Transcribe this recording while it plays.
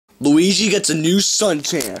Luigi gets a new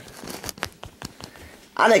suntan.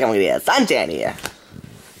 I think I'm gonna get a suntan here.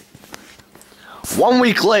 1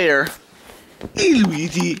 week later. Hey,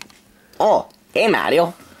 Luigi. Oh, hey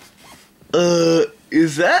Mario.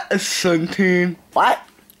 Is that a suntan? What?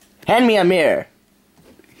 Hand me a mirror.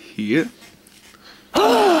 Here?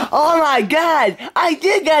 Oh my god! I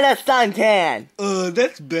did get a suntan!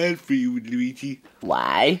 That's bad for you, Luigi.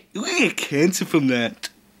 Why? You can get cancer from that.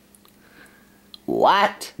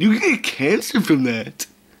 What? You can get cancer from that.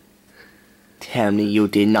 Tell me you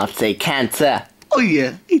did not say cancer. Oh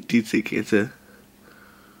yeah, I did say cancer.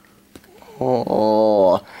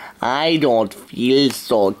 Oh, I don't feel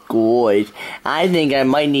so good. I think I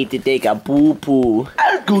might need to take a poo-poo.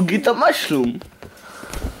 I'll go get the mushroom.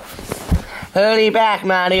 Hurry back,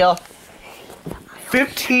 Mario.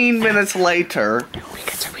 15 minutes later. We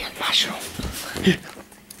get a real mushroom.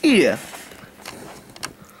 Yeah.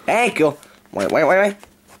 Thank you. Wait.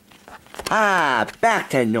 Ah, back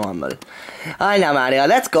to normal. Alright now, Mario,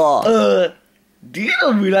 let's go. Do you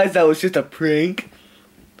not realize that was just a prank?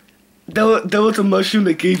 That was a mushroom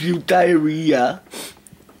that gave you diarrhea.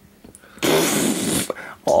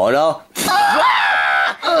 Oh no.